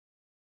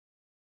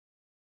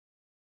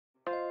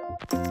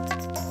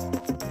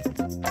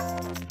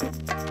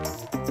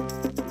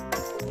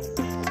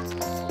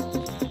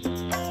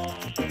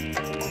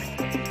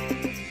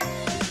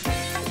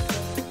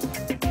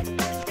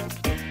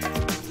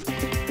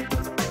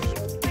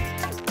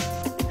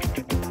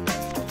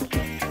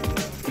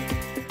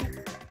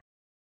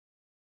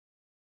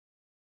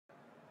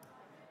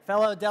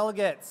Fellow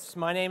delegates,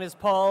 my name is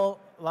Paul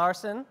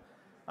Larson.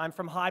 I'm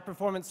from High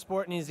Performance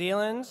Sport New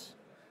Zealand.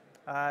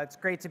 It's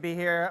great to be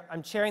here.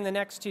 I'm chairing the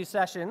next two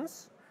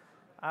sessions.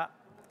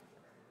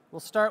 We'll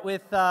start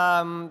with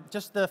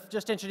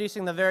just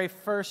introducing the very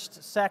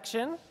first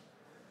section.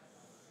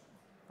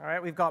 All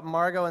right, we've got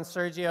Margo and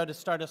Sergio to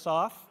start us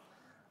off.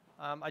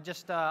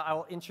 I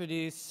will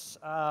introduce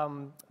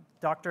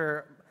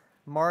Dr.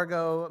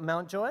 Margo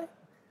Mountjoy.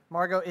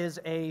 Margo is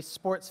a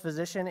sports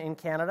physician in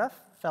Canada,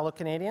 fellow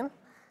Canadian.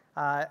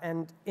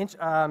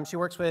 She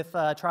works with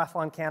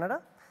Triathlon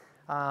Canada,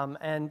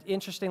 and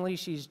interestingly,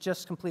 she's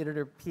just completed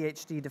her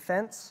PhD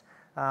defense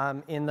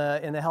in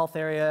the health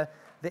area,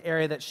 the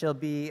area that she'll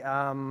be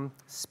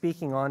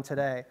speaking on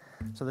today.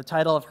 So the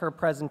title of her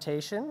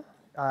presentation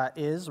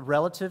is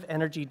Relative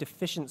Energy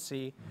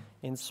Deficiency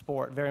in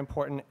Sport. Very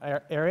important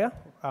area.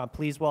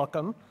 Please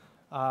welcome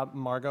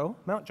Margo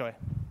Mountjoy.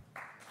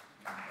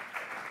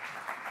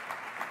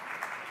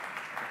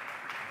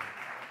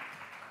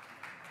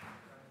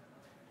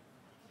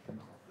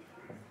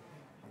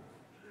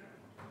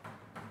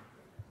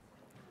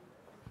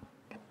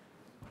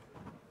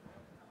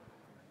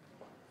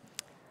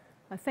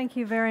 Thank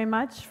you very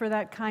much for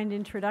that kind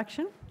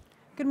introduction.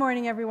 Good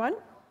morning, everyone.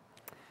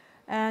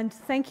 And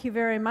thank you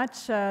very much,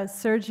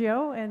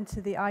 Sergio, and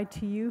to the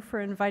ITU for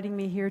inviting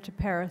me here to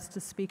Paris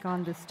to speak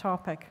on this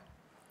topic.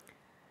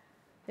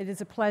 It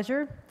is a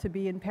pleasure to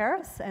be in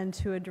Paris and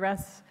to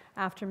address,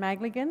 after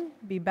Magligan,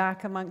 be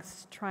back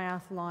amongst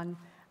triathlon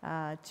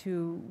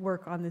to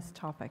work on this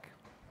topic.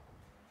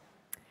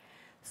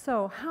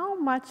 So, how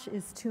much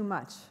is too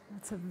much?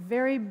 That's a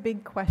very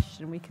big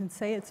question. We can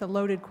say it's a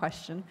loaded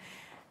question.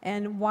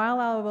 And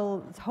while I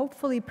will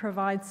hopefully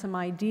provide some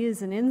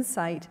ideas and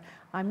insight,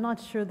 I'm not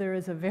sure there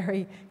is a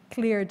very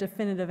clear,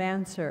 definitive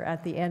answer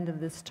at the end of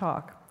this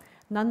talk.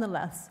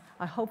 Nonetheless,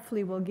 I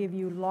hopefully will give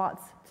you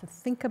lots to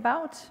think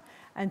about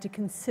and to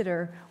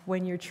consider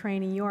when you're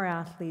training your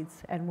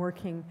athletes and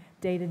working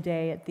day to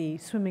day at the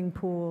swimming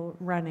pool,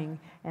 running,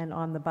 and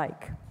on the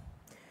bike.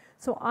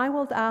 So I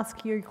will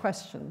ask you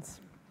questions.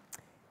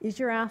 Is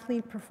your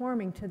athlete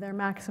performing to their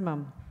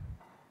maximum?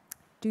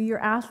 Do your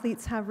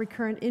athletes have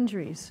recurrent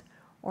injuries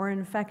or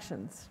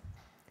infections?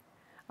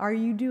 Are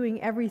you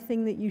doing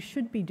everything that you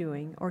should be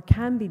doing or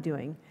can be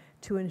doing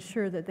to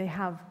ensure that they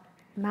have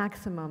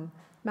maximizing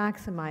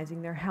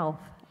their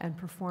health and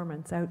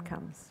performance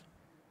outcomes?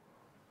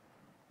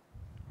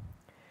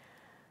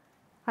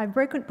 I've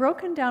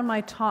broken down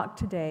my talk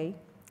today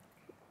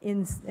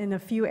in a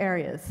few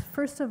areas.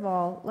 First of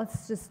all,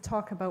 let's just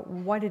talk about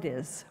what it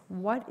is.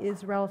 What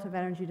is relative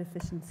energy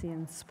deficiency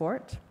in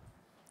sport?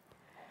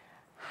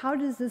 How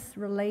does this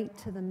relate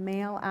to the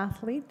male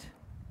athlete?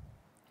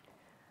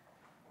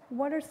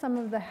 What are some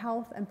of the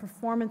health and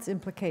performance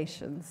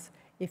implications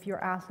if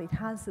your athlete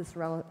has this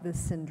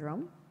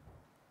syndrome?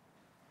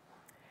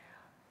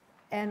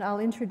 And I'll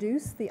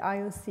introduce the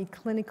IOC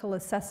clinical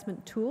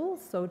assessment tool,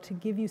 so to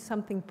give you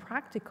something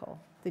practical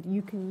that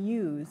you can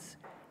use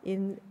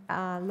in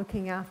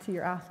looking after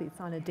your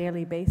athletes on a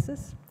daily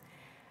basis.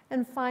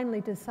 And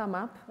finally, to sum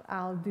up,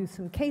 I'll do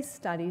some case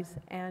studies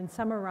and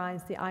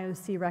summarize the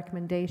IOC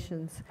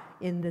recommendations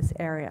in this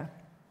area.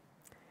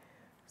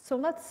 So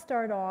let's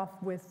start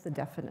off with the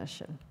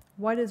definition.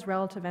 What is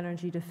relative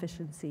energy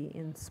deficiency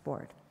in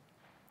sport?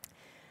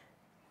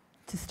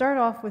 To start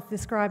off with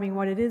describing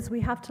what it is,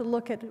 we have to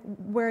look at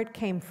where it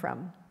came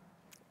from.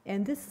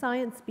 And this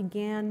science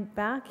began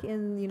back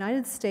in the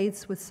United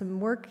States with some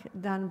work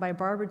done by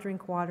Barbara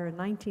Drinkwater in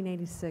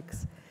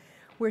 1986,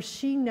 where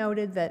she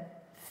noted that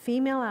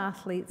female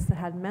athletes that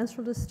had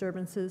menstrual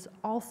disturbances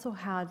also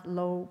had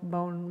low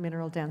bone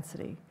mineral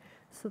density.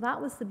 So that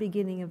was the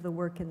beginning of the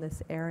work in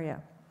this area.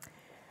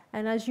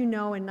 And as you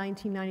know, in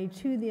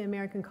 1992, the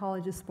American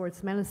College of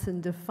Sports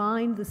Medicine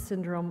defined the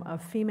syndrome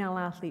of female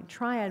athlete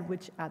triad,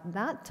 which at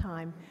that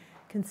time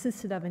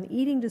consisted of an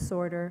eating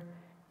disorder,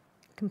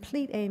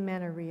 complete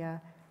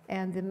amenorrhea,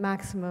 and the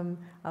maximum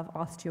of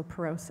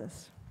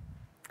osteoporosis.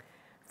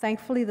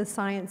 Thankfully, the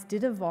science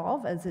did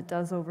evolve, as it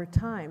does over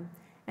time.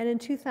 And in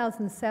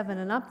 2007,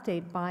 an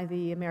update by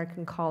the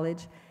American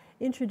College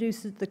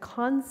introduces the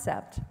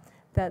concept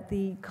that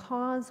the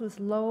cause was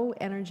low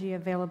energy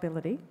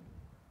availability,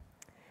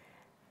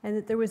 and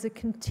that there was a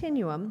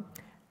continuum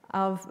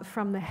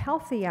from the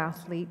healthy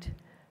athlete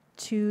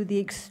to the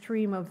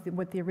extreme of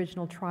what the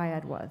original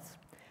triad was.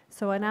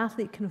 So an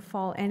athlete can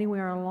fall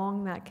anywhere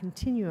along that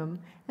continuum,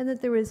 and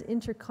that there was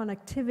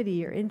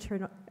interconnectivity or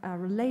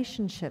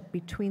interrelationship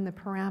between the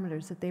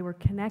parameters, that they were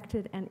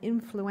connected and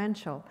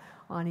influential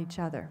on each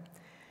other.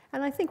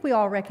 And I think we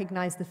all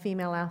recognize the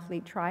female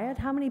athlete triad.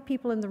 How many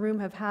people in the room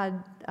have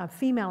had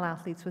female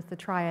athletes with the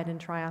triad in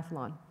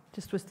triathlon?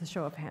 Just with the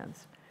show of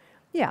hands.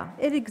 Yeah,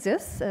 it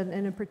exists, and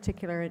in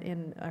particular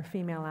in our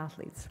female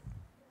athletes.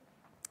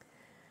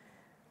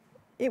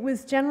 It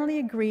was generally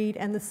agreed,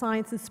 and the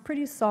science is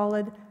pretty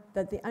solid,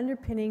 that the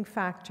underpinning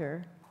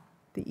factor,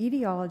 the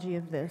etiology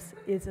of this,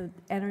 is an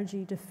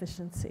energy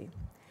deficiency.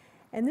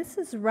 And this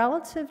is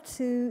relative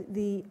to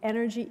the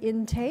energy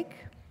intake,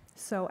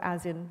 so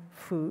as in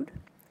food,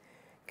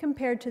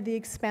 compared to the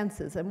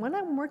expenses. And when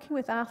I'm working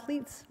with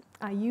athletes,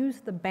 I use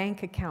the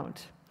bank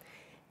account,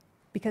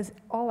 because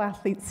all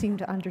athletes seem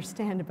to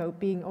understand about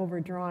being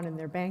overdrawn in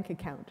their bank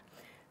account.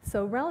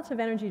 So relative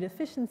energy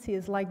deficiency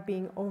is like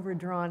being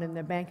overdrawn in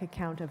the bank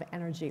account of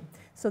energy.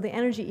 So the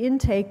energy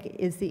intake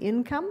is the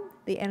income,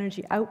 the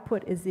energy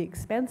output is the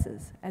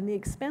expenses. And the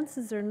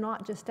expenses are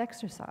not just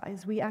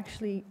exercise. We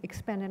actually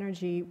expend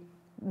energy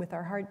with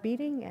our heart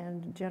beating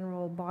and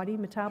general body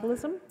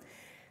metabolism,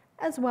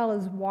 as well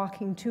as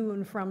walking to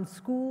and from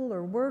school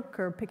or work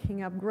or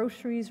picking up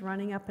groceries,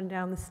 running up and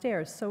down the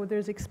stairs. So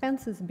there's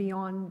expenses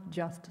beyond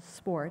just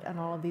sport, and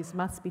all of these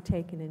must be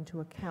taken into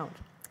account.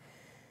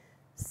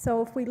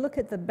 So if we look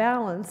at the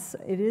balance,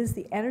 it is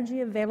the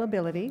energy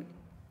availability.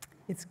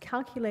 It's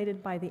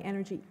calculated by the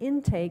energy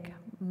intake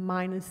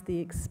minus the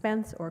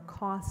expense or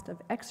cost of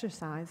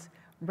exercise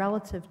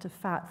relative to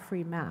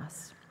fat-free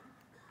mass.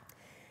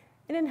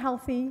 And in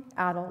healthy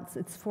adults,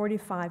 it's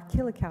 45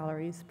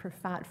 kilocalories per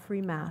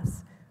fat-free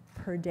mass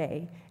per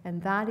day,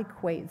 and that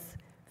equates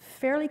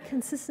fairly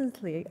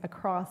consistently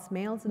across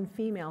males and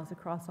females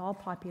across all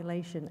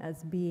population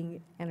as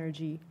being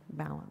energy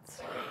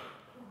balance.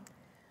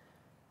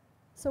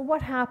 So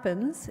what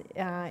happens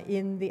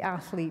in the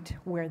athlete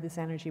where this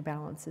energy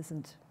balance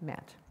isn't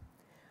met?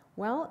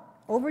 Well,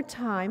 over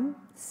time,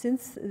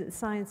 since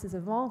science is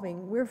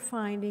evolving, we're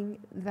finding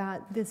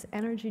that this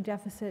energy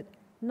deficit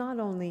not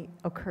only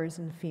occurs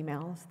in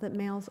females, that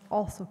males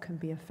also can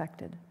be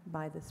affected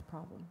by this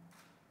problem.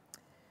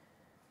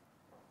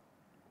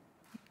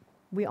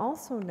 We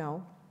also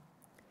know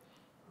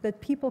that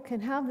people can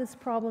have this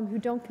problem who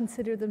don't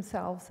consider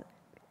themselves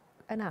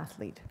an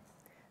athlete.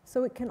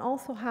 So it can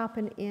also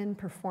happen in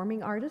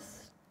performing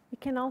artists.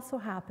 It can also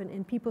happen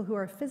in people who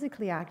are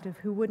physically active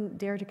who wouldn't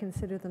dare to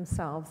consider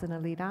themselves an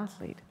elite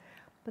athlete,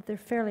 but they're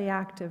fairly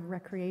active,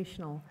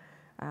 recreational,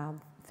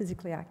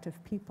 physically active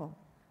people.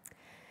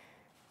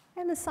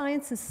 And the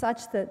science is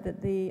such that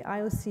the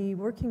IOC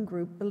working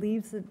group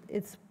believes that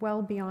it's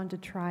well beyond a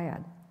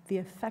triad. The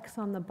effects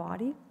on the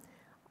body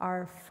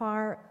are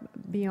far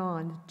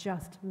beyond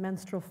just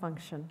menstrual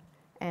function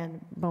and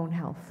bone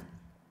health.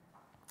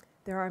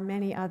 There are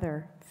many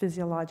other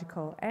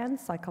physiological and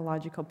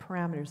psychological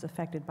parameters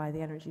affected by the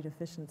energy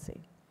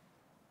deficiency.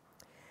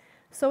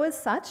 So as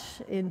such,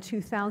 in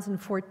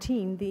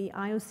 2014, the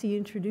IOC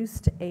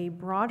introduced a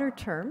broader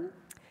term.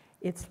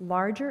 It's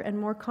larger and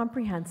more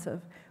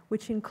comprehensive,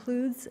 which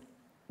includes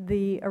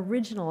the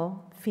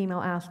original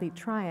female athlete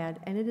triad,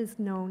 and it is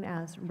known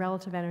as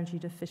relative energy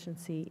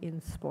deficiency in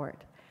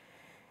sport.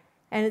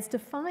 And it's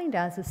defined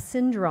as a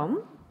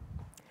syndrome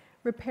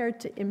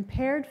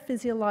impaired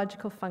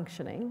physiological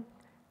functioning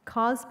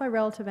caused by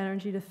relative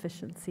energy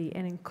deficiency,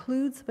 and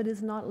includes but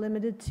is not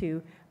limited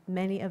to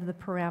many of the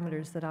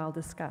parameters that I'll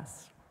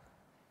discuss.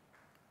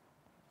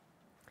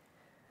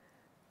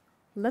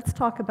 Let's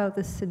talk about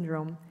this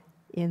syndrome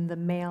in the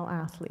male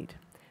athlete.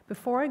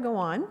 Before I go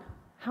on,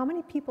 how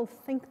many people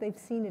think they've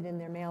seen it in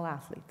their male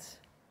athletes?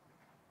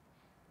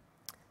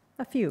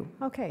 A few.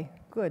 Okay,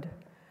 good.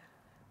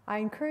 I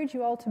encourage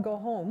you all to go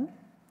home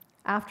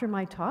after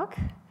my talk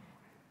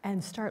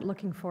and start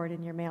looking for it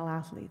in your male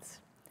athletes.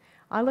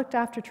 I looked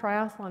after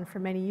triathlon for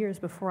many years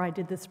before I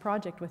did this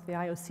project with the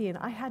IOC, and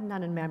I had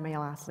none in my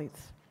male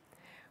athletes.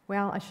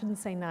 Well, I shouldn't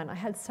say none. I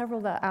had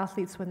several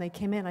athletes when they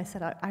came in. I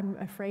said, I'm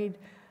afraid,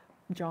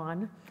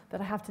 John,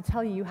 that I have to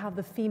tell you, you have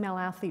the female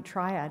athlete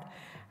triad.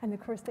 And of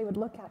course, they would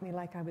look at me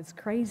like I was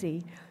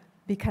crazy,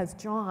 because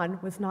John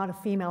was not a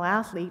female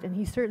athlete, and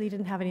he certainly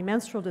didn't have any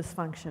menstrual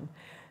dysfunction.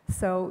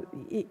 So,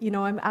 you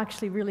know, I'm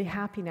actually really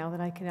happy now that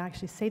I can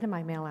actually say to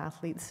my male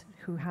athletes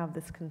who have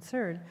this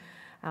concern,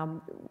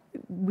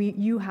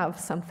 you have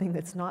something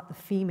that's not the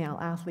female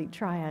athlete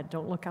triad.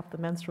 Don't look up the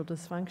menstrual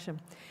dysfunction.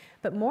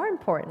 But more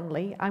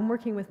importantly, I'm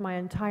working with my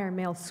entire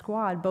male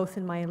squad, both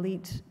in my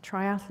elite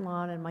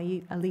triathlon and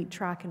my elite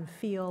track and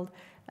field,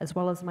 as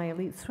well as my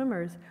elite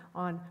swimmers,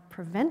 on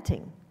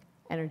preventing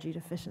energy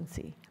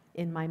deficiency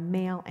in my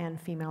male and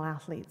female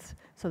athletes,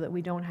 so that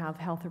we don't have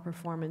health or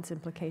performance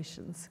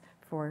implications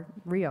for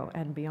Rio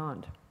and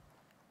beyond.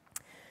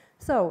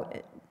 So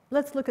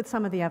let's look at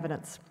some of the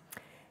evidence.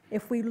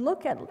 If we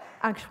look at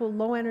actual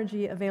low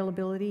energy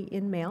availability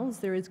in males,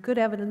 there is good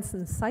evidence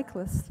in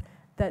cyclists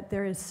that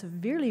there is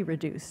severely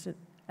reduced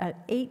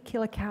at 8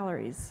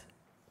 kilocalories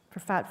per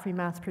fat-free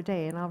mass per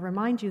day. And I'll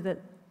remind you that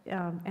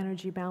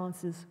energy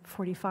balance is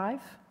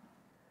 45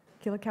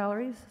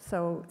 kilocalories.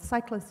 So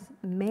cyclists,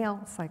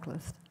 male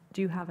cyclists,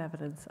 do have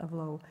evidence of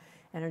low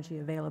energy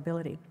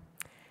availability.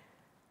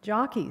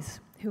 Jockeys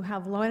who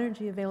have low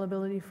energy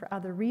availability for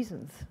other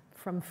reasons,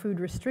 from food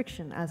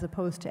restriction as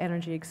opposed to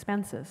energy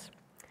expenses,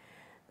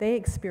 they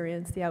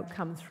experience the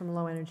outcomes from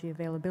low energy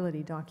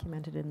availability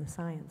documented in the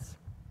science.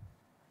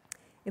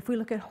 If we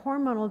look at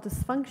hormonal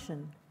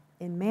dysfunction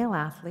in male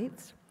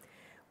athletes,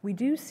 we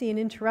do see an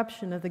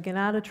interruption of the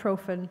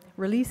gonadotrophin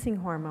releasing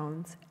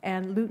hormones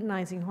and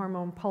luteinizing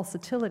hormone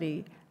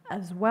pulsatility,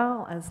 as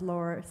well as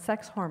lower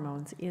sex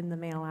hormones in the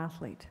male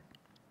athlete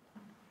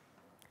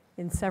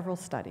in several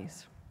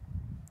studies.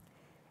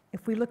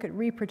 If we look at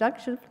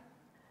reproduction,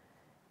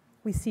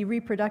 we see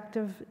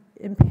reproductive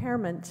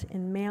impairment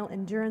in male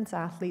endurance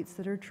athletes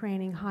that are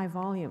training high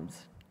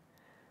volumes.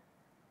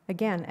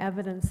 Again,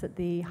 evidence that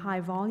the high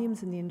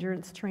volumes in the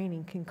endurance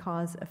training can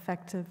cause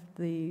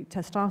the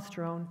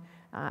testosterone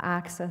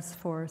access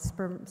for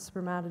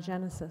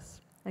spermatogenesis,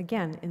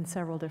 again, in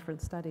several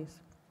different studies.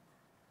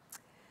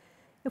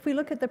 If we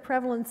look at the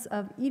prevalence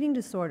of eating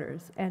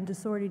disorders and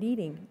disordered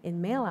eating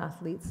in male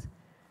athletes,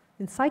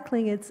 in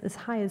cycling it's as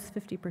high as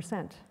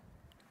 50%.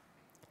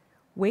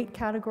 Weight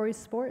category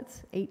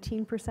sports,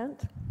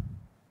 18%.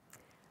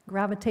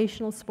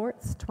 Gravitational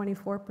sports,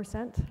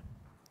 24%.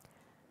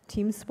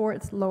 Team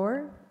sports,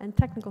 lower, and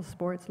technical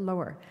sports,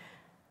 lower.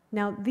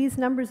 Now, these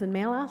numbers in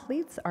male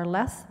athletes are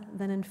less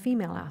than in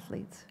female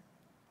athletes.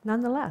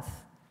 Nonetheless,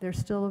 they're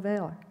still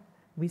available.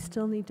 We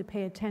still need to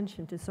pay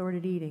attention to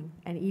disordered eating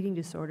and eating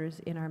disorders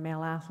in our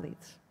male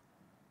athletes.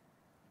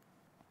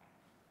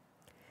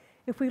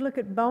 If we look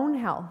at bone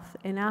health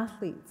in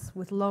athletes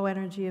with low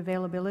energy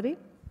availability,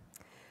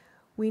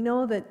 we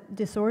know that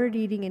disordered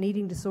eating and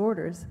eating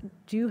disorders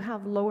do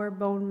have lower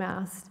bone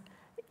mass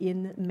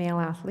in male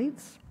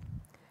athletes,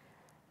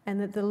 and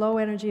that the low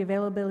energy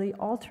availability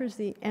alters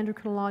the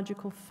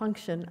endocrinological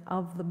function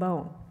of the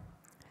bone,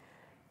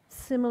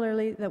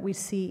 similarly that we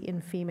see in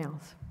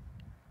females.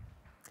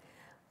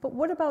 But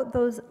what about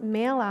those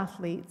male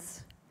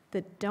athletes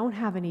that don't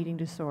have an eating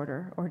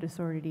disorder or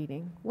disordered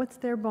eating? What's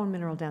their bone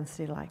mineral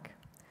density like?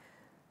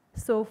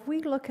 So if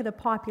we look at a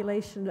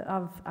population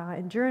of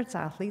endurance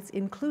athletes,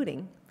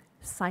 including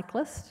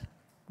cyclists,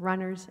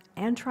 runners,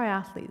 and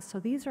triathletes, so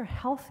these are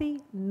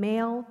healthy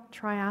male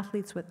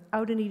triathletes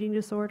without an eating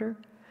disorder,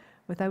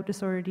 without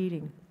disordered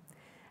eating,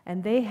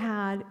 and they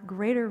had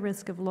greater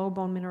risk of low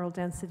bone mineral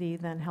density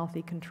than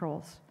healthy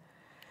controls.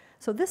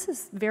 So this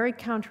is very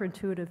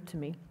counterintuitive to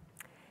me.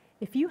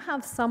 If you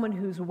have someone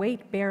who's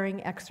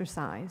weight-bearing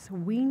exercise,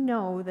 we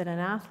know that an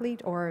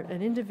athlete or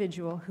an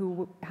individual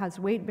who has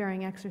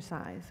weight-bearing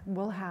exercise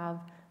will have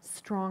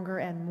stronger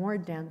and more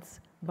dense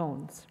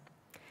bones.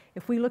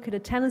 If we look at a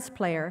tennis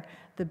player,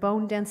 the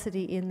bone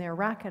density in their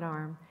racket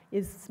arm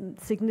is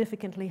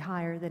significantly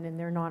higher than in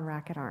their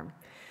non-racket arm.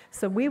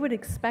 So we would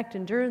expect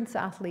endurance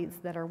athletes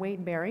that are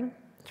weight-bearing,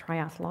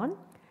 triathlon,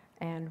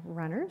 and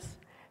runners,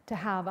 to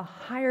have a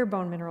higher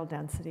bone mineral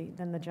density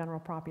than the general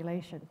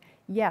population.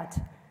 Yet,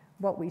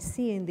 what we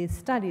see in these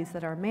studies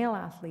that our male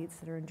athletes,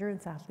 that are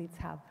endurance athletes,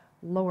 have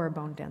lower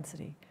bone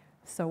density.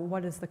 So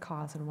what is the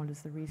cause and what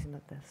is the reason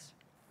of this?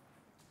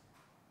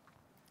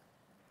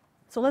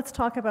 So let's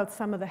talk about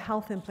some of the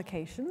health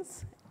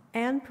implications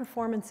and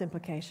performance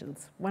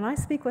implications. When I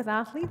speak with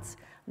athletes,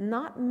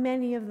 not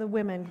many of the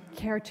women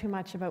care too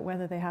much about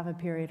whether they have a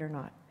period or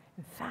not.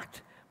 In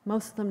fact,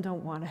 most of them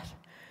don't want it.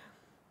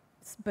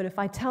 But if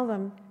I tell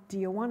them, do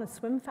you want to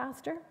swim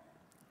faster?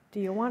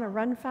 Do you want to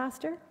run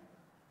faster?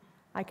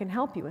 I can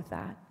help you with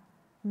that.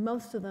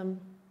 Most of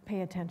them pay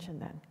attention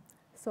then.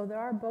 So there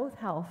are both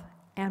health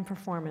and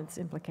performance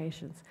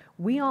implications.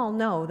 We all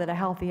know that a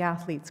healthy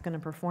athlete's going to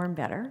perform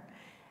better,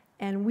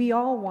 and we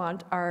all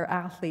want our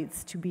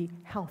athletes to be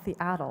healthy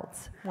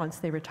adults once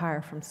they retire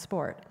from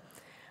sport.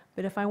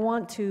 But if I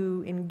want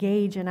to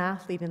engage an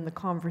athlete in the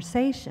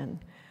conversation,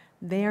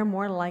 they are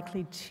more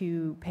likely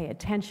to pay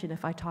attention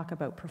if I talk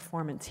about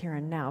performance here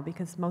and now,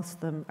 because most of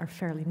them are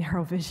fairly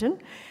narrow vision,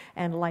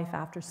 and life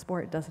after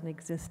sport doesn't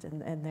exist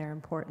in their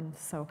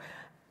importance. So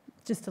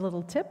just a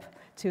little tip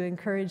to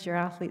encourage your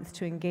athletes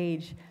to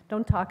engage.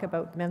 Don't talk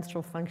about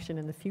menstrual function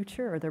in the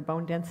future or their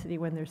bone density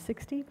when they're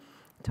 60.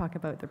 Talk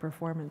about the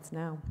performance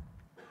now.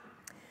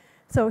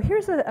 So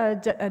here's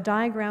a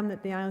diagram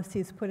that the IOC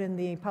has put in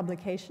the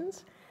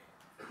publications.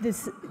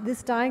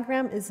 This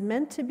diagram is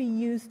meant to be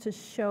used to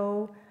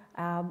show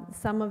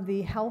some of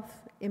the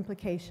health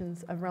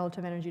implications of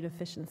relative energy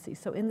deficiency.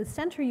 So in the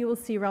center, you will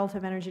see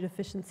relative energy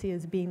deficiency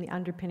as being the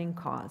underpinning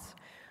cause.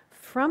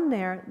 From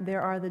there,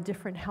 there are the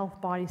different health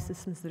body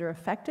systems that are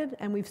affected,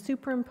 and we've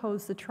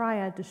superimposed the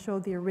triad to show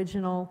the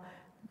original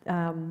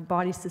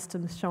body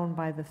systems shown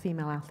by the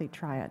female athlete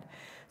triad.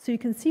 So you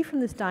can see from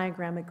this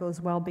diagram it goes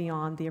well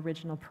beyond the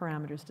original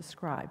parameters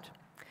described.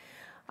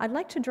 I'd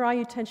like to draw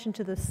your attention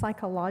to the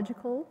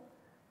psychological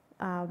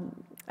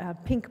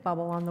pink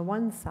bubble on the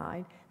one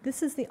side.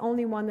 This is the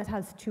only one that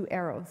has two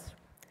arrows.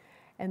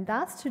 And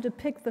that's to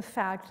depict the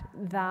fact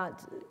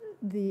that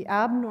the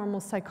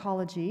abnormal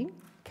psychology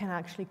can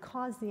actually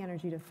cause the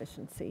energy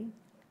deficiency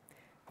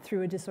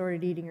through a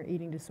disordered eating or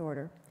eating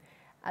disorder,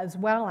 as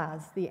well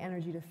as the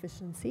energy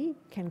deficiency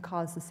can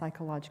cause the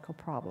psychological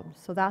problems.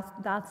 So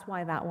that's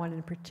why that one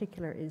in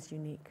particular is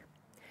unique.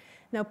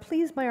 Now,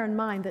 please bear in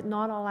mind that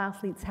not all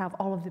athletes have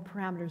all of the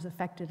parameters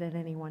affected at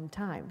any one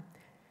time.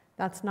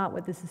 That's not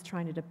what this is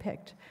trying to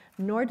depict.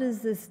 Nor does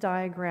this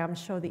diagram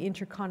show the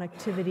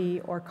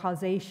interconnectivity or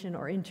causation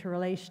or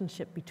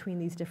interrelationship between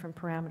these different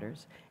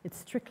parameters. It's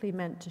strictly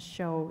meant to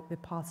show the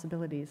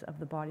possibilities of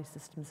the body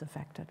systems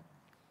affected.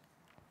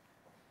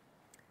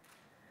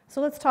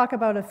 So let's talk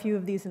about a few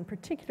of these in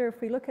particular.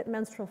 If we look at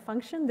menstrual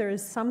function, there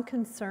is some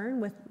concern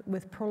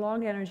with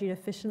prolonged energy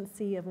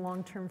deficiency of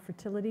long-term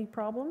fertility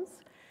problems.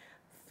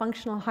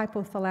 Functional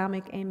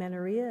hypothalamic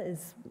amenorrhea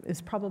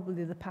is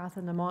probably the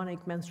pathognomonic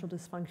menstrual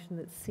dysfunction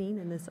that's seen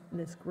in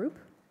this group.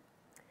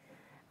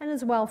 And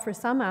as well, for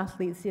some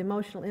athletes, the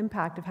emotional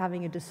impact of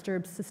having a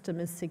disturbed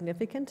system is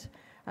significant.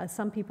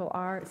 Some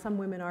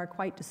women are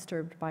quite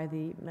disturbed by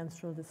the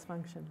menstrual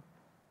dysfunction.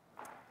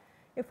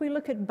 If we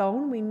look at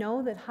bone, we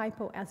know that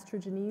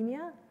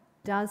hypoestrogenemia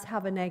does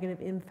have a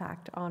negative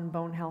impact on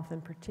bone health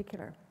in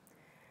particular.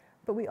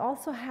 But we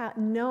also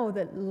know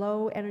that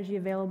low energy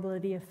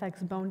availability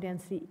affects bone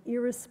density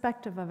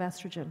irrespective of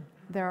estrogen.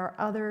 There are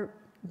other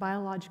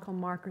biological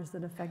markers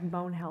that affect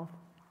bone health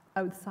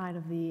outside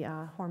of the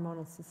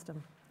hormonal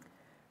system,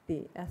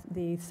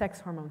 the sex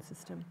hormone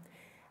system.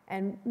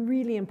 And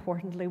really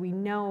importantly, we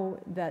know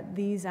that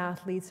these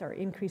athletes are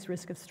increased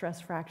risk of stress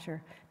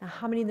fracture. Now,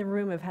 how many in the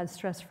room have had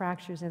stress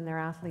fractures in their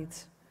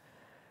athletes?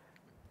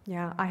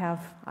 Yeah, I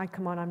have.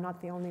 Come on, I'm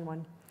not the only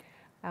one.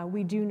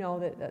 We do know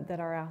that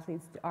our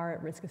athletes are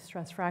at risk of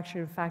stress fracture.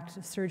 In fact,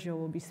 Sergio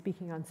will be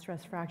speaking on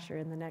stress fracture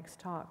in the next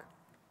talk.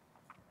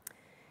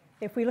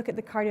 If we look at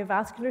the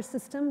cardiovascular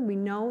system, we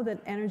know that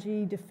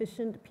energy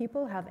deficient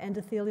people have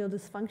endothelial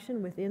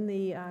dysfunction within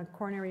the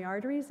coronary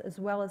arteries, as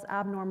well as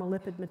abnormal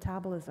lipid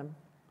metabolism.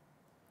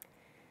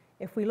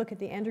 If we look at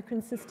the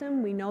endocrine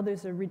system, we know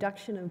there's a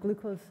reduction of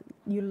glucose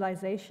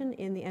utilization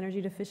in the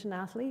energy deficient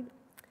athlete,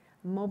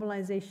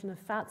 mobilization of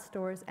fat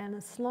stores, and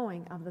a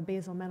slowing of the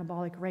basal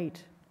metabolic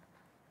rate.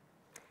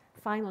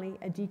 Finally,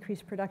 a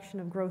decreased production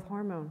of growth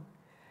hormone.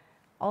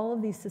 All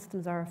of these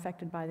systems are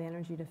affected by the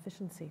energy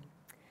deficiency.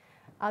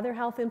 Other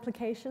health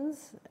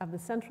implications of the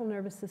central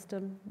nervous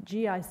system,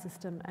 GI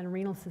system, and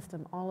renal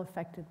system, all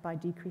affected by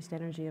decreased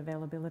energy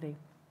availability.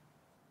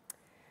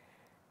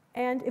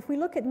 And if we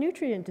look at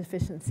nutrient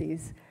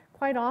deficiencies,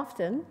 quite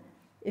often,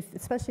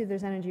 especially if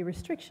there's energy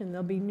restriction,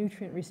 there'll be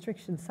nutrient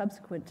restriction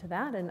subsequent to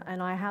that.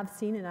 And I have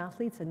seen in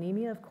athletes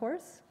anemia, of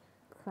course,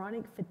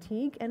 chronic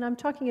fatigue, and I'm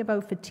talking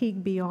about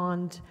fatigue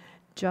beyond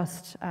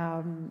just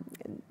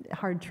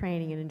hard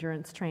training and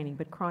endurance training,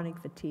 but chronic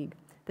fatigue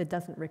that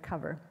doesn't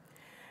recover,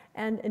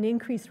 and an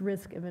increased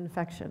risk of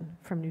infection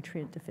from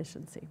nutrient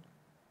deficiency.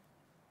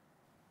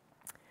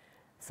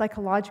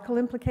 Psychological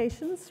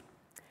implications.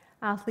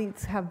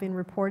 Athletes have been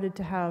reported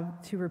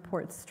to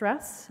report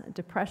stress,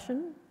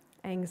 depression,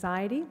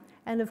 anxiety,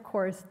 and of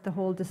course the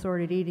whole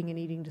disordered eating and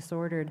eating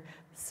disordered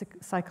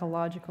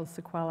psychological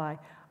sequelae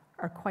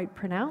are quite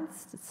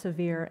pronounced,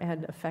 severe,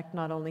 and affect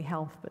not only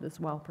health but as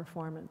well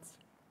performance.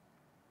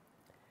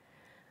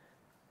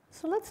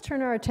 So let's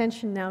turn our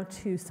attention now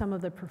to some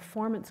of the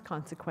performance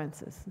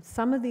consequences.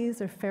 Some of these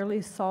are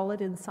fairly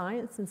solid in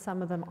science, and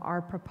some of them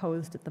are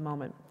proposed at the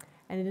moment.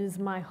 And it is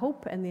my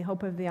hope, and the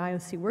hope of the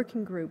IOC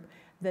working group,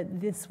 that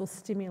this will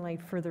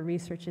stimulate further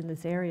research in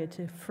this area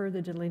to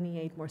further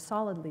delineate more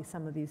solidly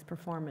some of these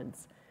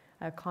performance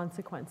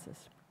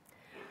consequences.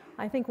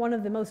 I think one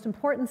of the most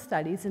important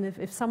studies, and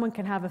if someone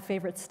can have a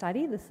favorite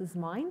study, this is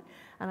mine,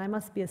 and I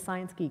must be a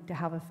science geek to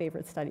have a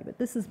favorite study, but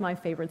this is my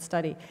favorite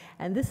study.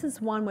 And this is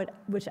one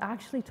which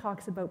actually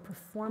talks about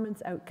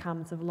performance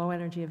outcomes of low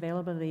energy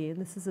availability.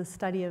 And this is a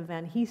study of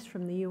Van Heest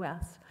from the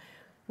US,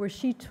 where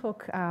she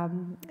took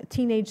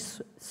teenage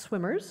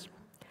swimmers,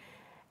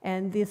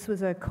 and this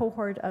was a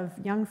cohort of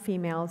young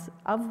females,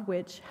 of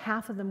which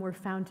half of them were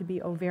found to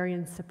be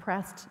ovarian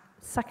suppressed,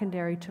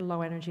 secondary to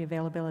low energy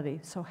availability.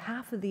 So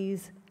half of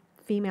these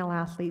female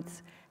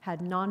athletes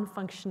had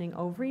non-functioning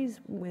ovaries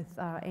with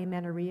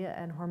amenorrhea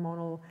and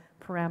hormonal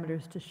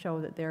parameters to show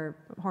that their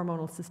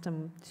hormonal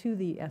system to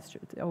the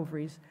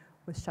ovaries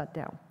was shut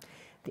down.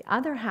 The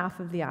other half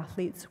of the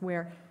athletes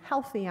were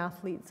healthy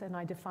athletes, and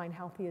I define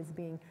healthy as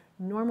being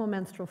normal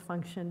menstrual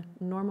function,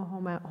 normal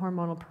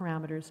hormonal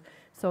parameters,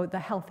 so the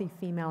healthy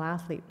female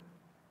athlete.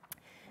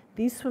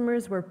 These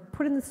swimmers were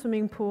put in the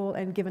swimming pool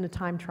and given a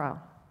time trial.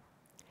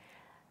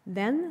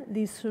 Then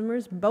these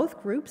swimmers,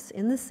 both groups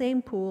in the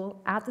same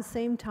pool at the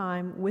same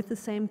time with the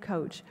same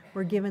coach,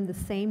 were given the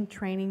same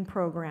training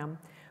program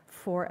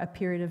for a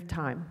period of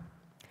time.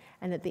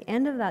 And at the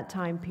end of that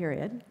time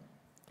period,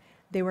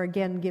 they were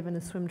again given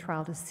a swim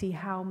trial to see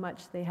how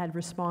much they had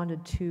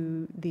responded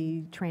to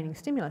the training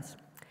stimulus.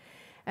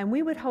 And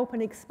we would hope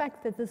and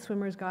expect that the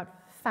swimmers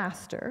got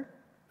faster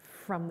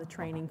from the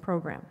training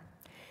program.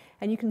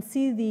 And you can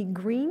see the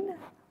green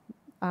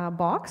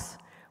box,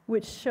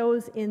 which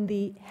shows in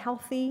the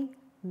healthy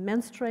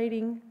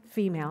menstruating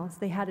females,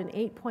 they had an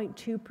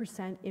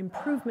 8.2%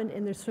 improvement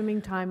in their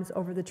swimming times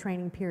over the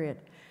training period.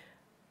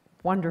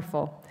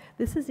 Wonderful.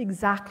 This is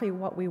exactly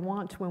what we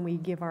want when we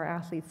give our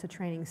athletes a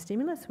training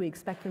stimulus. We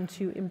expect them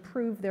to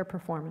improve their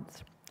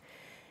performance.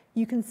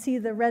 You can see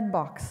the red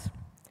box.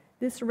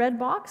 This red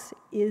box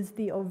is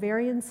the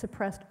ovarian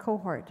suppressed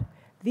cohort.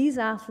 These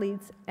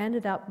athletes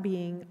ended up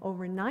being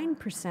over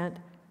 9%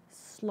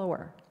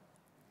 slower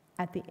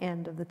at the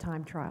end of the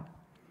time trial.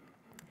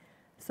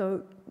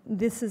 So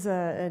this is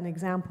an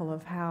example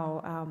of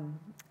how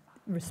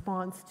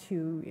response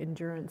to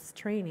endurance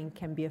training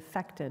can be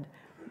affected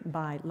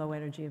by low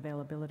energy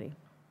availability.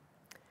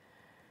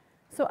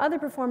 So other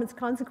performance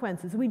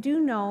consequences. We do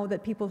know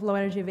that people with low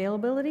energy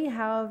availability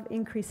have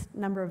increased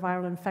number of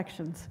viral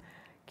infections.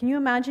 Can you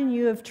imagine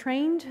you have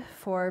trained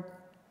for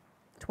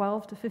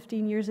 12 to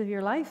 15 years of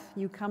your life,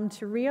 you come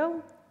to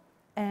Rio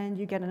and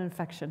you get an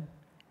infection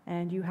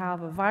and you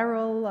have a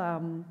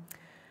viral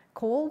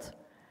cold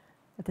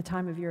at the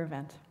time of your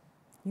event.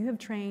 You have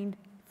trained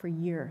for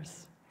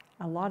years.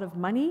 A lot of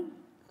money,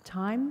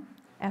 time,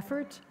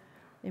 effort,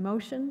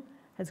 emotion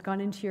has gone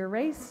into your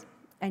race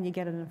and you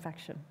get an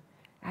infection.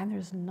 And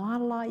there's not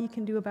a lot you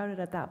can do about it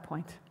at that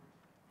point.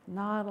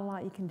 Not a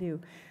lot you can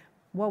do.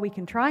 What we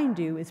can try and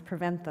do is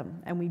prevent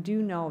them. And we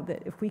do know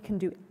that if we can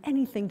do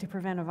anything to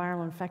prevent a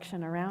viral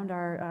infection around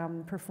our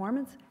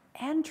performance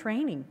and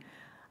training.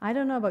 I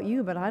don't know about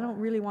you, but I don't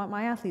really want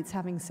my athletes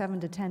having 7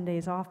 to 10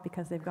 days off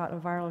because they've got a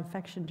viral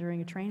infection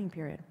during a training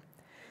period.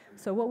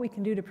 So what we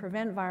can do to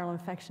prevent viral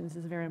infections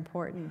is very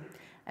important.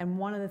 And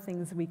one of the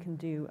things we can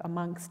do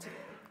amongst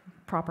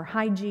proper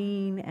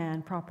hygiene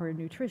and proper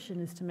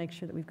nutrition is to make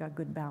sure that we've got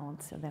good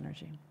balance of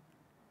energy.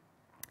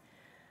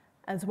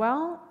 As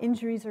well,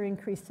 injuries are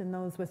increased in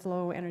those with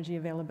low energy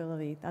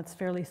availability. That's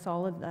fairly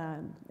solid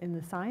in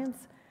the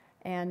science,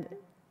 and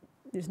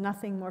there's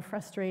nothing more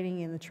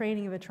frustrating in the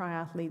training of a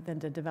triathlete than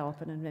to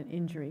develop an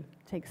injury.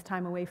 It takes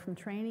time away from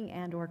training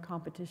and or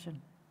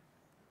competition.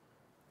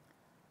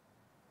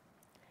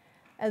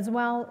 As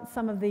well,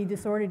 some of the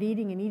disordered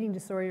eating and eating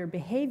disorder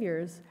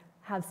behaviors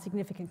have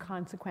significant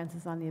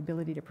consequences on the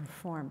ability to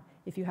perform.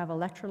 If you have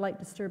electrolyte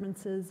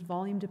disturbances,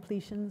 volume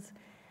depletions,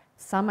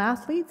 some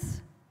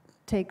athletes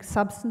take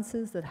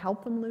substances that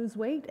help them lose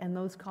weight, and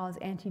those cause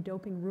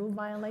anti-doping rule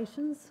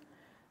violations.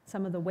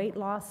 Some of the weight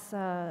loss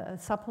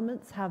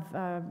supplements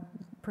have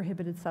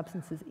prohibited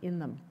substances in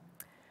them.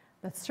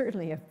 That's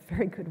certainly a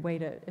very good way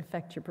to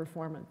affect your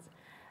performance.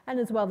 And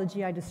as well, the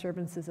GI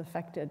disturbances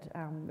affected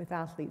with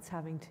athletes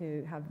having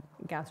to have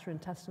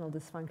gastrointestinal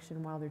dysfunction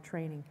while they're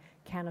training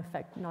can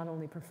affect not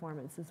only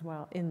performance as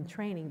well in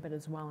training, but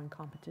as well in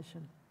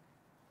competition.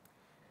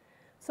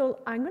 So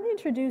I'm going to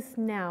introduce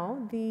now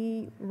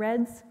the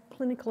REDS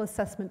clinical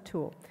assessment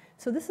tool.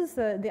 So this is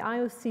the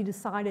IOC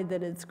decided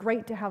that it's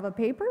great to have a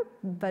paper,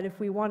 but if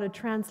we want to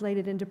translate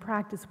it into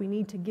practice, we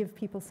need to give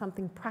people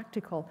something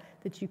practical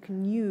that you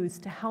can use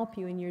to help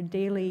you in your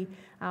daily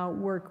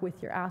work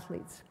with your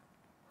athletes.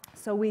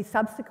 So we,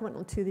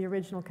 subsequent to the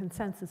original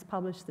consensus,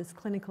 published this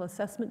clinical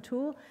assessment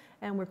tool,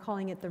 and we're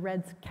calling it the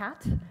REDS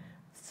CAT,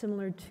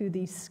 similar to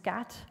the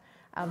SCAT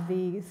of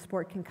the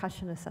Sport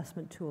Concussion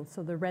Assessment Tool,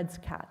 so the REDS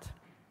CAT.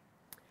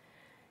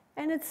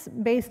 And it's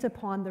based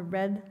upon the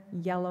red,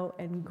 yellow,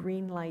 and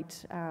green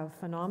light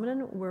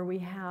phenomenon, where we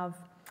have,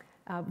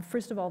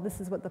 first of all, this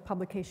is what the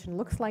publication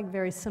looks like,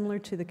 very similar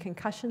to the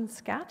concussion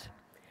SCAT,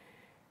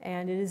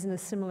 and it is in a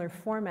similar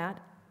format.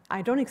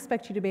 I don't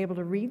expect you to be able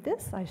to read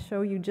this. I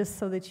show you just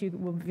so that you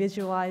will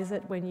visualize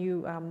it when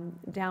you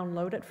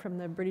download it from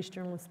the British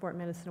Journal of Sport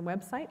Medicine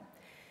website.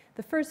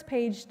 The first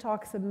page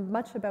talks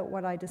much about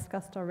what I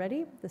discussed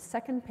already. The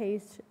second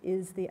page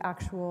is the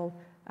actual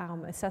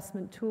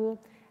assessment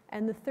tool.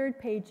 And the third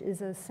page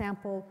is a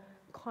sample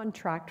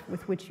contract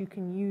with which you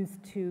can use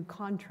to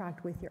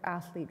contract with your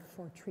athlete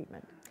for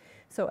treatment.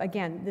 So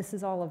again, this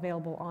is all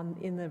available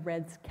in the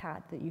REDS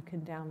CAT that you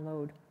can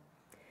download.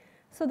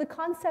 So the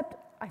concept,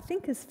 I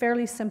think, is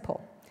fairly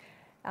simple.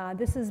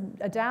 This is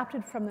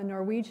adapted from the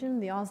Norwegian,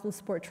 the Oslo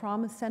Sport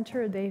Trauma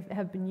Center. They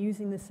have been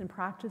using this in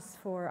practice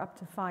for up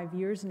to 5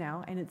 years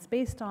now, and it's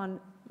based on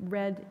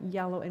red,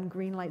 yellow, and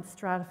green light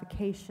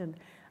stratification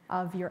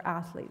of your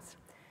athletes.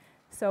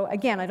 So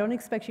again, I don't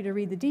expect you to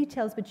read the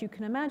details, but you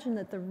can imagine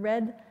that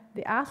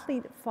the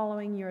athlete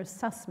following your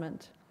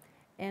assessment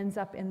ends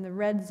up in the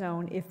red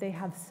zone if they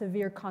have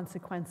severe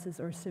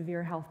consequences or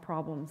severe health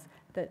problems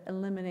that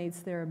eliminates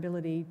their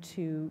ability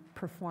to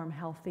perform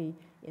healthy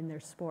in their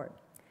sport.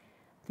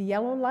 The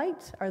yellow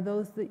light are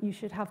those that you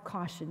should have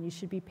caution, you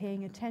should be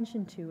paying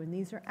attention to, and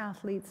these are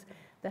athletes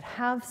that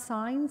have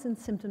signs and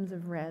symptoms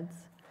of REDS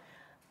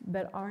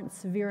but aren't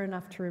severe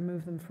enough to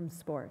remove them from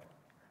sport.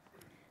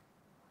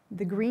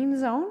 The green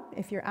zone,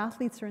 if your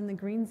athletes are in the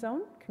green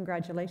zone,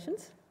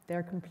 congratulations,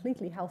 they're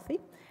completely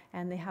healthy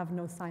and they have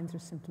no signs or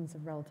symptoms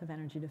of relative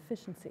energy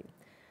deficiency.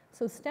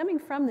 So stemming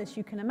from this,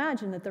 you can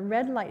imagine that the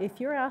red light, if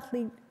your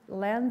athlete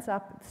lands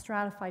up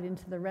stratified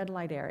into the red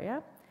light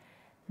area,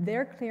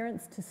 their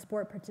clearance to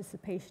sport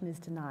participation is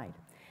denied.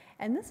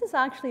 And this is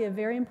actually a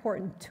very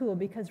important tool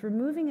because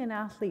removing an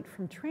athlete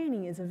from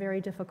training is a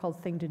very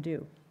difficult thing to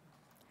do.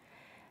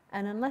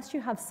 And unless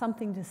you have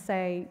something to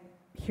say,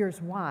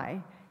 here's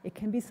why, it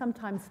can be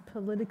sometimes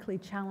politically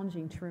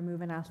challenging to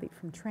remove an athlete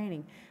from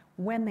training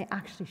when they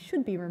actually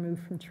should be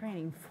removed from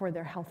training for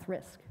their health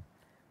risk.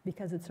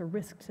 because it's a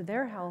risk to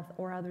their health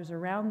or others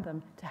around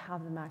them to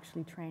have them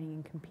actually training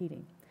and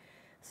competing.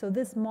 So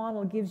this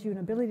model gives you an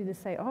ability to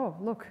say, oh,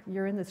 look,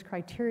 you're in this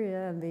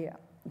criteria and the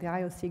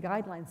IOC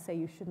guidelines say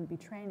you shouldn't be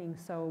training,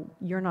 so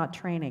you're not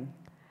training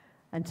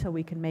until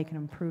we can make an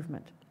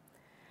improvement.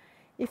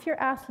 If your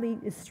athlete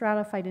is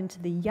stratified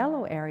into the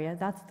yellow area,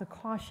 that's the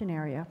caution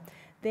area,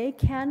 they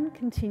can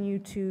continue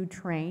to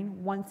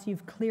train once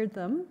you've cleared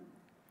them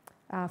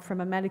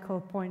from a medical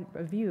point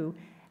of view,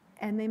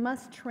 and they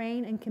must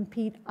train and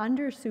compete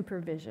under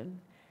supervision,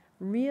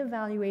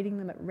 reevaluating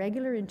them at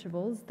regular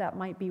intervals. That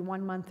might be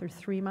 1 month or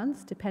 3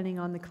 months, depending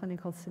on the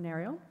clinical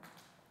scenario.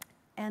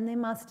 And they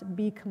must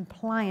be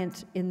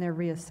compliant in their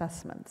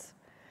reassessments.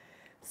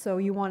 So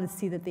you want to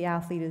see that the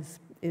athlete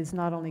is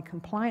not only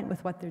compliant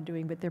with what they're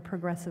doing, but they're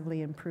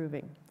progressively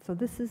improving. So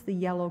this is the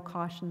yellow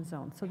caution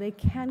zone. So they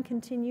can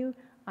continue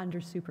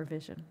under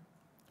supervision.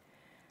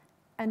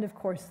 And of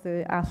course,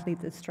 the athlete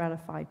that's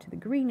stratified to the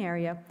green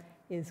area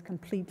is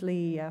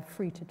completely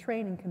free to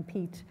train and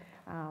compete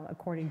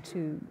according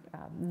to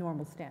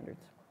normal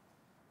standards.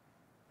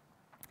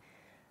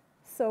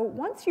 So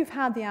once you've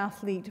had the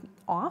athlete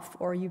off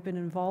or you've been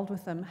involved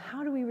with them,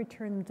 how do we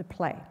return them to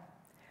play?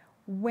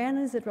 When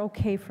is it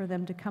okay for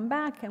them to come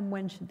back, and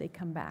when should they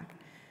come back?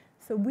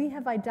 So we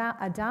have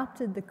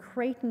adapted the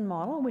Creighton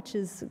model, which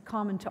is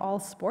common to all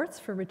sports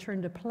for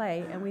return to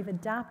play, and we've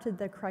adapted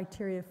the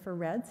criteria for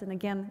REDS. And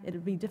again, it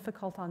would be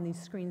difficult on these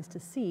screens to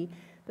see.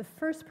 The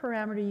first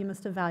parameter you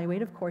must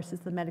evaluate, of course, is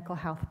the medical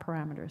health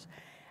parameters.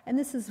 And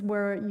this is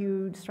where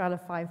you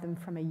stratify them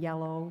from a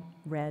yellow,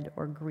 red,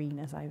 or green,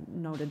 as I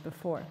noted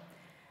before.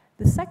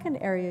 The second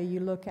area you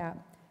look at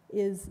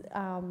is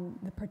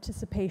the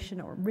participation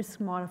or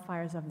risk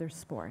modifiers of their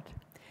sport.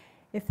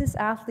 If this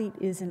athlete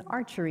is in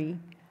archery,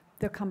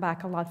 they'll come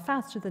back a lot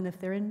faster than if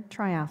they're in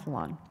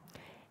triathlon.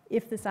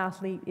 If this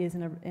athlete is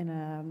in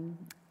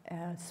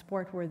a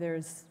sport where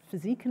there's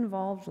physique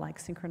involved, like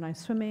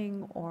synchronized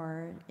swimming,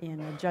 or in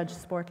a judged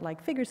sport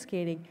like figure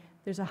skating,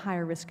 there's a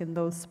higher risk in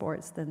those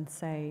sports than,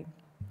 say,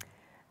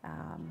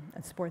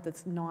 a sport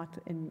that's not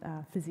in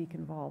physique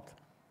involved.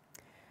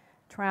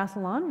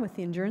 Triathlon, with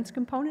the endurance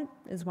component,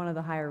 is one of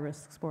the higher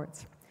risk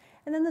sports.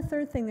 And then the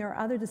third thing, there are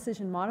other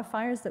decision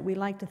modifiers that we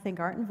like to think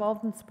aren't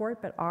involved in sport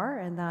but are,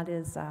 and that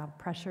is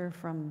pressure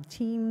from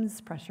teams,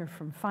 pressure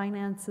from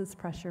finances,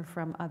 pressure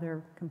from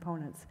other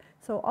components.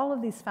 So all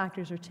of these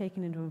factors are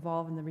taken into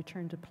involve in the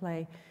return to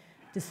play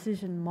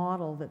decision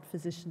model that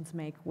physicians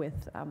make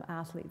with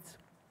athletes.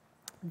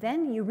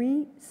 Then you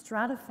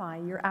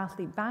re-stratify your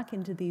athlete back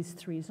into these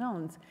three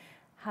zones.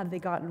 Have they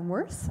gotten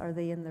worse? Are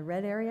they in the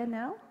red area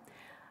now?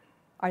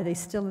 Are they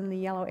still in the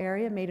yellow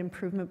area, made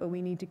improvement but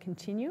we need to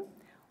continue?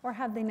 Or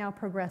have they now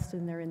progressed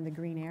and they're in the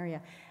green area?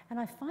 And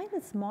I find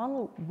this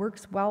model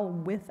works well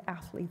with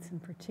athletes in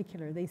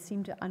particular. They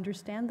seem to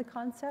understand the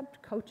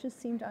concept, coaches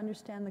seem to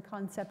understand the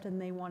concept, and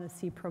they want to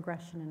see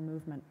progression and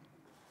movement.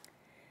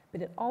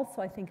 But it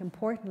also, I think,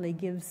 importantly,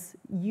 gives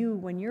you,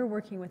 when you're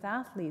working with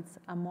athletes,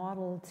 a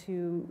model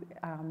to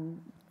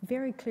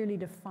very clearly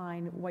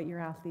define what your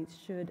athletes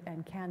should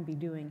and can be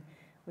doing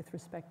with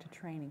respect to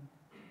training.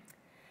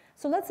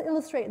 So let's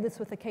illustrate this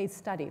with a case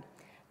study.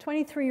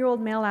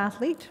 23-year-old male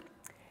athlete.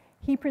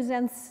 He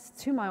presents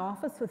to my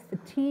office with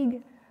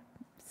fatigue,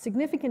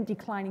 significant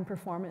declining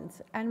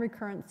performance, and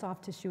recurrent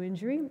soft tissue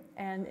injury,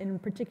 and in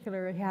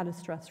particular, he had a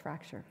stress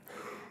fracture.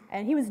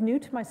 And he was new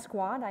to my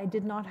squad. I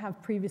did not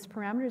have previous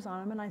parameters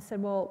on him, and I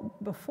said, well,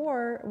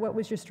 before, what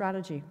was your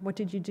strategy? What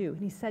did you do?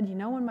 And he said, you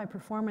know, when my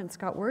performance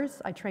got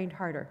worse, I trained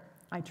harder.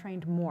 I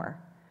trained more,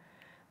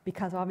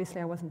 because obviously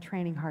I wasn't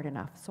training hard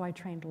enough, so I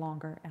trained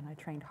longer and I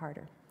trained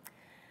harder.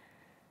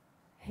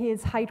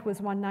 His height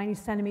was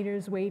 190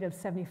 centimeters, weight of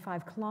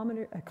 75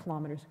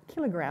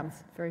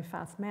 kilograms, very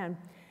fast man.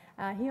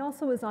 He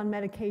also was on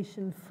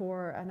medication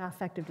for an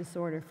affective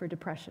disorder, for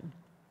depression.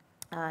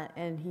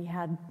 And he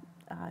had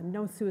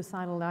no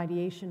suicidal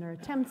ideation or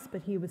attempts,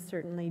 but he was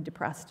certainly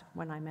depressed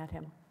when I met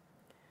him.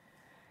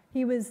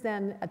 He was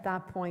then, at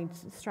that point,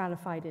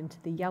 stratified into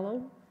the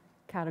yellow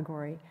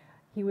category.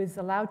 He was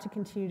allowed to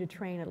continue to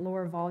train at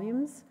lower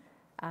volumes,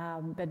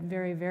 but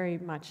very, very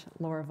much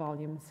lower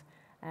volumes.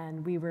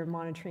 And we were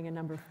monitoring a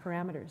number of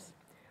parameters.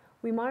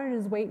 We monitored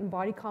his weight and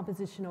body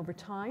composition over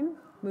time,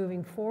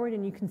 moving forward,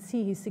 and you can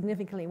see he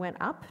significantly went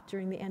up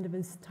during the end of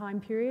his time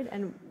period.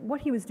 And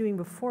what he was doing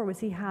before was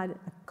he had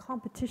a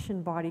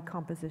competition body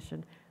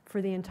composition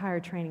for the entire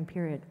training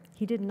period.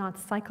 He did not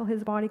cycle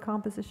his body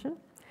composition,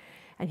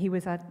 and he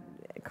was at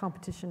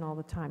competition all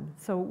the time.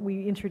 So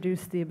we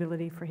introduced the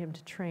ability for him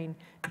to train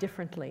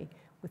differently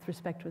with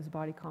respect to his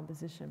body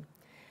composition.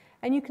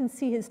 And you can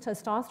see his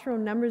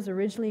testosterone numbers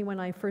originally when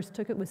I first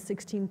took it was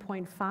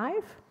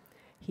 16.5.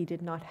 He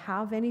did not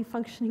have any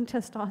functioning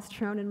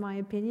testosterone in my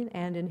opinion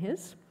and in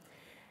his.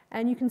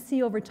 And you can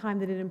see over time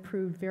that it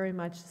improved very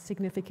much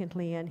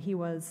significantly, and he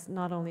was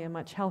not only a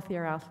much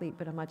healthier athlete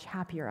but a much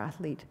happier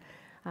athlete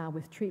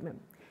with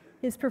treatment.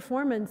 His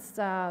performance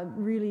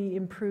really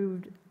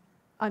improved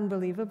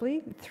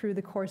unbelievably through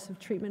the course of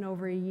treatment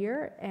over a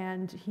year,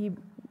 and he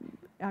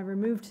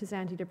removed his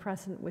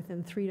antidepressant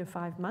within 3 to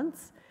 5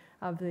 months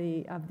of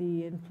the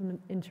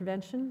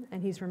intervention,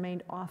 and he's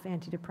remained off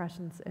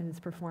antidepressants and is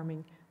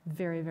performing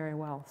very, very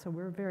well. So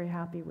we're very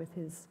happy with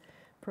his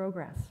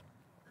progress.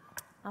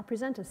 I'll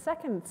present a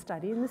second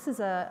study, and this is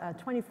a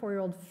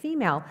 24-year-old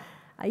female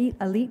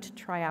elite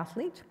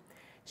triathlete.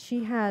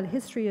 She had a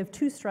history of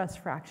 2 stress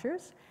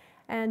fractures,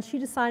 and she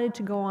decided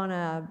to go on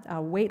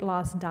a weight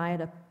loss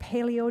diet, a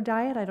paleo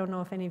diet. I don't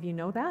know if any of you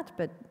know that,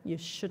 but you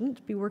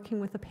shouldn't be working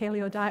with a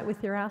paleo diet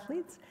with your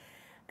athletes,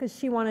 because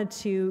she wanted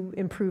to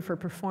improve her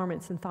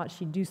performance and thought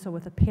she'd do so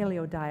with a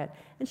paleo diet.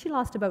 And she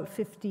lost about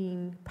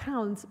 15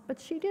 pounds,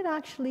 but she did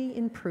actually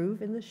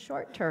improve in the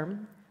short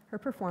term. Her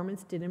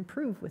performance did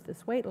improve with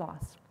this weight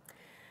loss.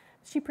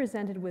 She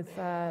presented with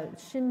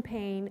shin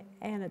pain,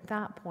 and at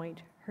that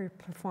point, her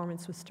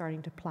performance was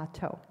starting to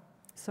plateau.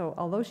 So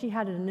although she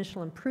had an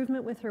initial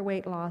improvement with her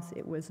weight loss,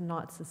 it was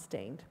not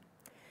sustained.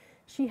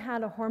 She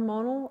had a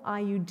hormonal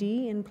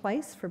IUD in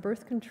place for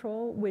birth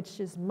control, which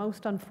is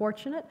most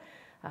unfortunate.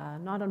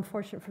 Not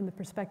unfortunate from the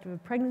perspective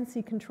of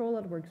pregnancy control,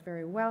 it works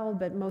very well,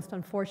 but most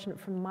unfortunate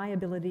from my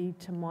ability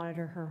to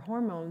monitor her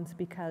hormones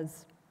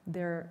because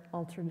they're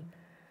altered,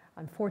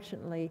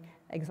 unfortunately,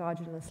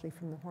 exogenously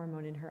from the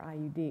hormone in her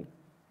IUD.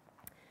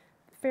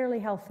 Fairly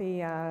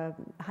healthy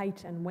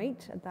height and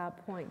weight at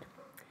that point.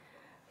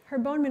 Her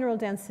bone mineral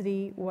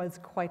density was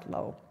quite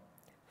low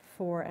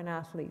for an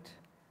athlete.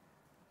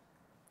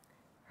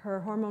 Her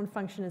hormone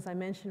function, as I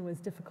mentioned, was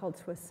difficult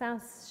to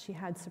assess. She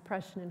had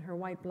suppression in her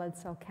white blood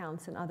cell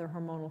counts and other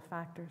hormonal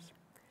factors.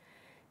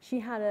 She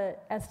had an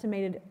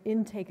estimated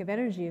intake of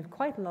energy of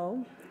quite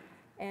low,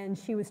 and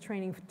she was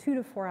training for 2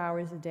 to 4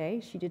 hours a day.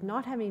 She did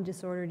not have any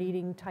disordered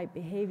eating type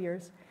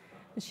behaviors,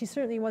 but she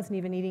certainly wasn't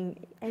even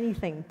eating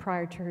anything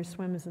prior to her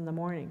swims in the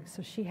morning.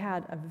 So she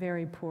had a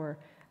very poor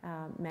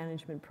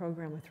management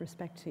program with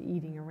respect to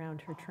eating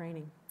around her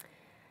training.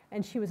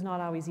 And she was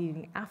not always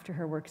eating after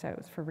her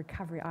workouts for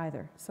recovery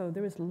either. So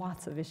there was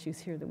lots of issues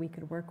here that we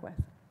could work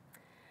with.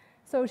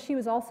 So she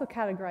was also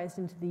categorized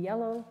into the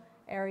yellow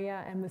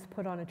area and was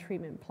put on a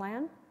treatment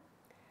plan.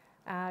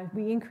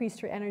 We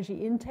increased her energy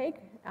intake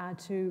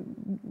to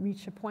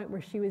reach a point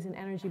where she was in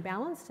energy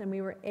balanced, and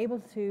we were able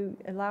to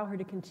allow her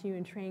to continue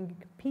and train and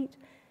compete.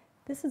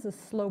 This is a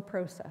slow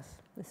process.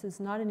 This is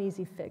not an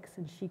easy fix,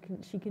 and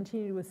she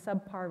continued with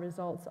subpar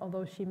results,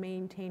 although she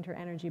maintained her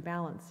energy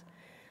balance.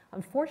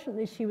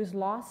 Unfortunately, she was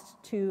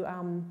lost to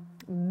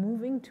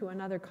moving to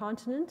another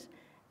continent,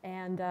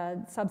 and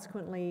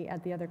subsequently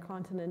at the other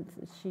continent,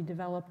 she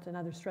developed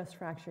another stress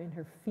fracture in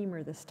her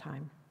femur this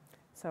time.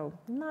 So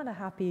not a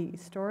happy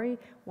story,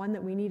 one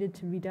that we needed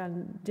to be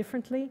done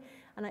differently.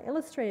 And I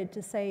illustrated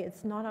to say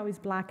it's not always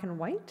black and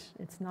white,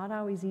 it's not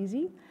always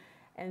easy,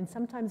 and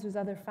sometimes there's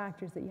other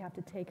factors that you have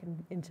to take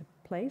into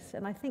place.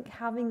 And I think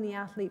having the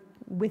athlete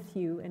with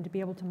you and to be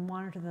able to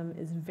monitor them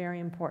is very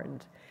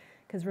important,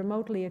 because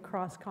remotely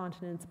across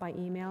continents by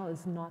email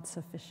is not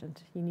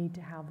sufficient. You need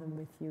to have them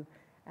with you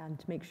and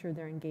to make sure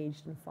they're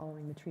engaged in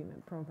following the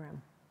treatment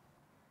program.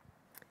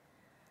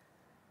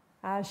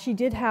 She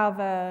did have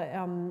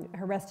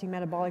her resting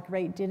metabolic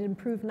rate did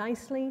improve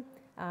nicely.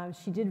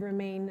 She did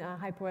remain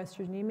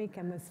hypoestrogenic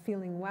and was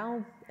feeling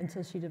well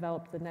until she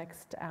developed the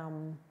next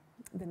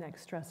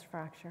stress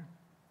fracture.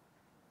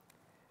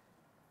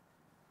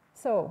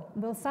 So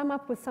we'll sum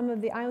up with some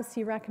of the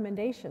IOC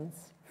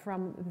recommendations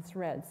from the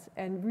threads.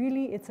 And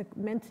really, it's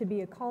meant to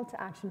be a call to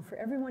action for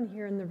everyone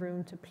here in the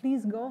room to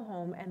please go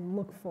home and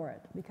look for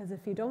it. Because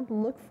if you don't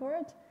look for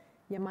it,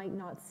 you might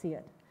not see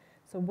it.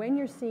 So when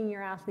you're seeing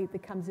your athlete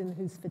that comes in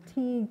who's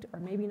fatigued or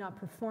maybe not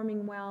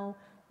performing well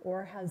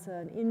or has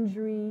an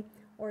injury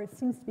or it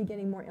seems to be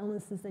getting more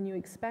illnesses than you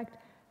expect,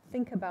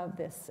 think about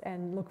this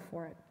and look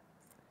for it.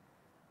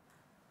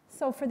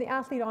 So for the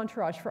athlete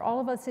entourage, for all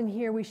of us in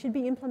here, we should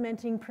be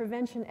implementing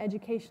prevention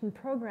education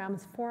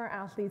programs for our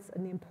athletes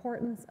and the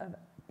importance of,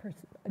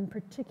 in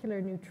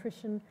particular,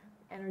 nutrition,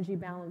 energy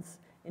balance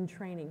in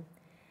training.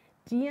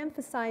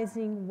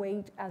 De-emphasizing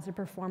weight as a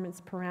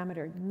performance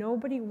parameter.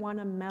 Nobody won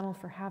a medal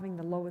for having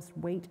the lowest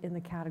weight in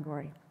the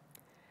category.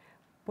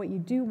 What you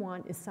do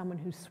want is someone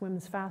who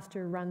swims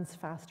faster, runs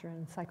faster,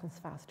 and cycles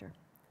faster.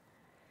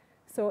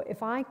 So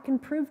if I can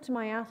prove to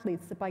my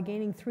athletes that by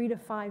gaining 3 to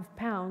 5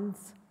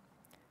 pounds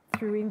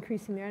through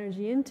increasing their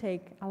energy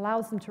intake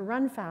allows them to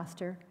run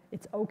faster,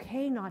 it's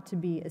okay not to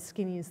be as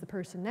skinny as the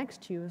person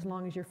next to you as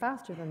long as you're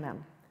faster than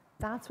them.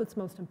 That's what's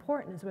most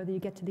important, is whether you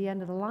get to the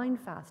end of the line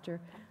faster,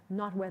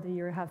 not whether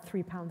you have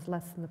 3 pounds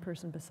less than the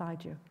person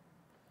beside you.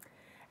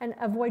 And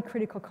avoid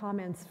critical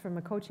comments from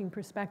a coaching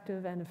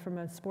perspective and from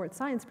a sports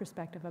science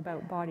perspective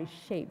about body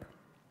shape.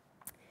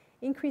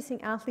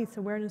 Increasing athletes'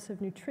 awareness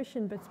of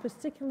nutrition, but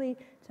particularly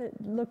to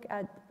look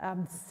at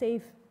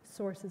safe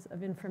sources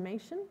of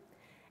information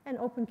and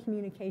open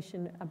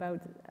communication about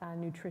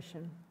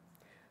nutrition.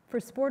 For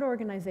sport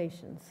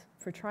organizations,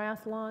 for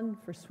triathlon,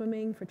 for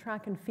swimming, for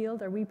track and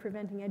field, are we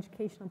preventing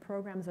educational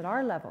programs at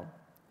our level?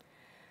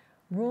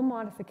 Rule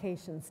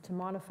modifications to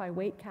modify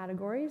weight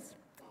categories,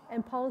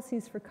 and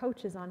policies for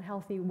coaches on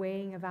healthy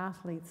weighing of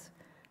athletes.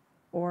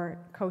 or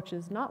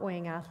coaches not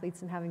weighing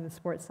athletes and having the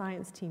sports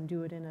science team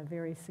do it in a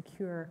very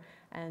secure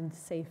and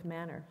safe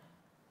manner.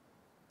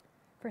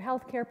 For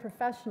healthcare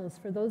professionals,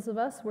 for those of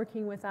us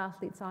working with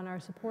athletes on our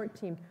support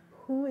team,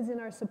 who is in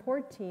our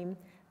support team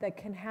that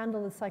can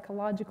handle the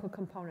psychological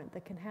component,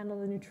 that can handle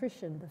the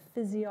nutrition, the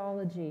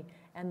physiology,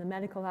 and the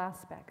medical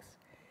aspects?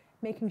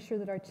 Making sure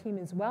that our team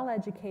is well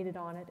educated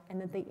on it and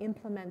that they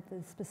implement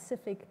the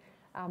specific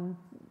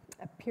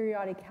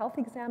periodic health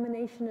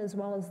examination as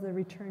well as the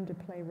return to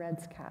play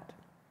REDS-CAT.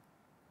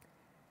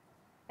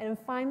 And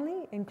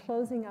finally, in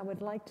closing, I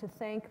would like to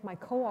thank my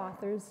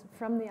co-authors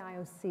from the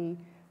IOC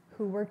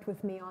who worked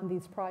with me on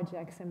these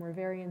projects and were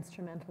very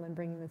instrumental in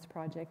bringing this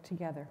project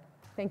together.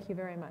 Thank you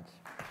very much.